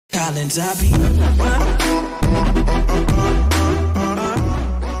Collins, I be.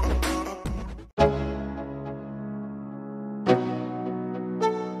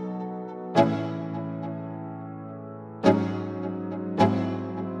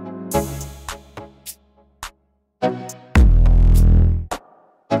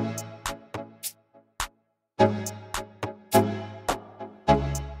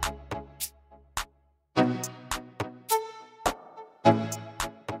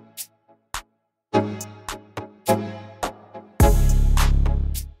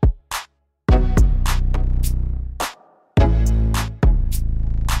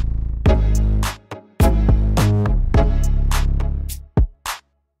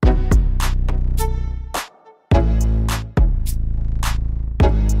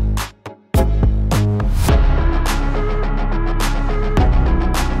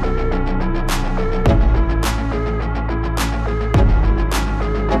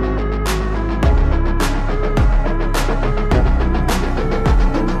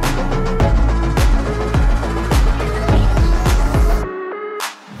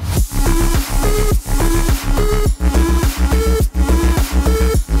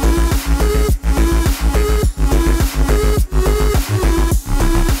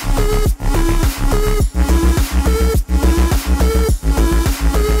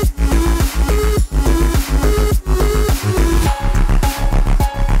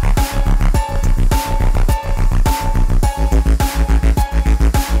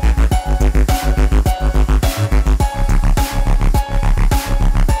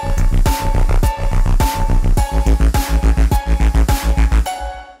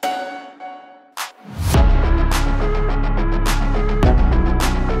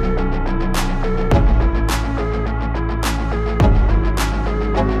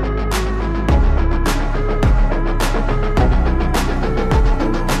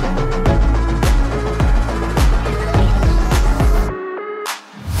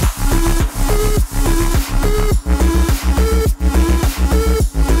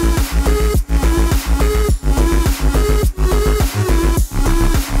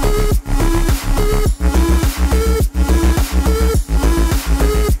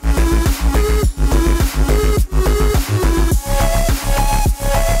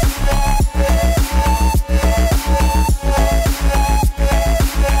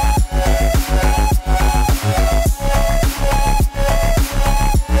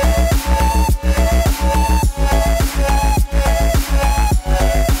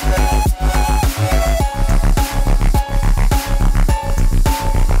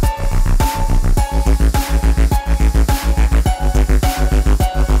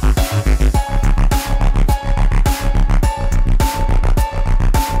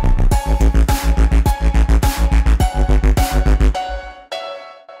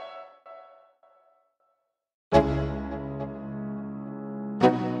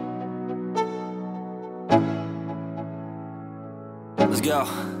 Let's go.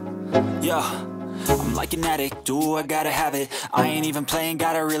 Yo, I'm like an addict, do I gotta have it. I ain't even playing,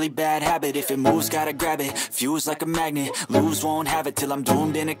 got a really bad habit. If it moves, gotta grab it, fuse like a magnet. Lose, won't have it till I'm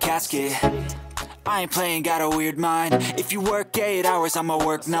doomed in a casket. I ain't playing, got a weird mind. If you work 8 hours, I'ma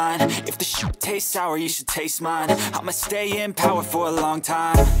work 9. If the shoot tastes sour, you should taste mine. I'ma stay in power for a long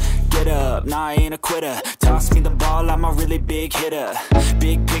time. Get up, nah, I ain't a quitter. Toss me the ball, I'm a really big hitter.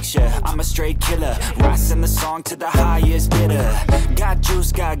 Big picture, I'm a straight killer. Rising the song to the highest bidder. Got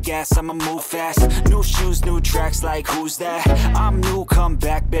juice, got gas, I'ma move fast. New shoes, new tracks, like who's that? I'm new, come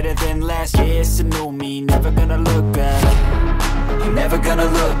back, better than last. Yeah, it's a new me, never gonna look back. I'm never gonna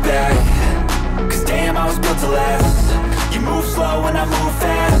look back. Cause damn, I was built to last. You move slow and I move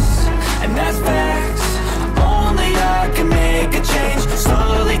fast, and that's facts. Only I can make a change.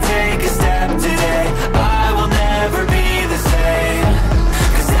 Slowly take a step today. I will never be the same.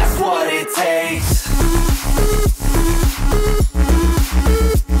 Cause that's what it takes.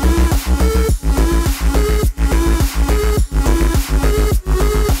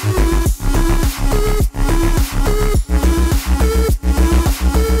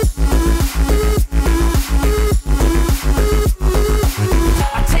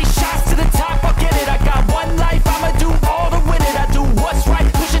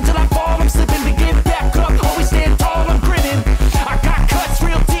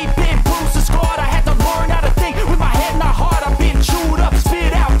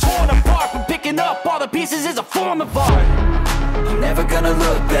 Pieces is a form of art. I'm never gonna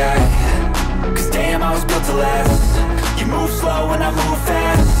look back. Cause damn, I was built to last. You move slow and I move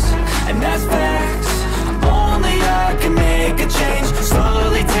fast, and that's facts. Only I can make a change.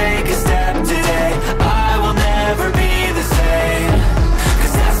 Slowly take a step today. I will never be the same.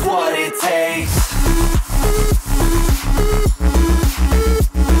 Cause that's what takes.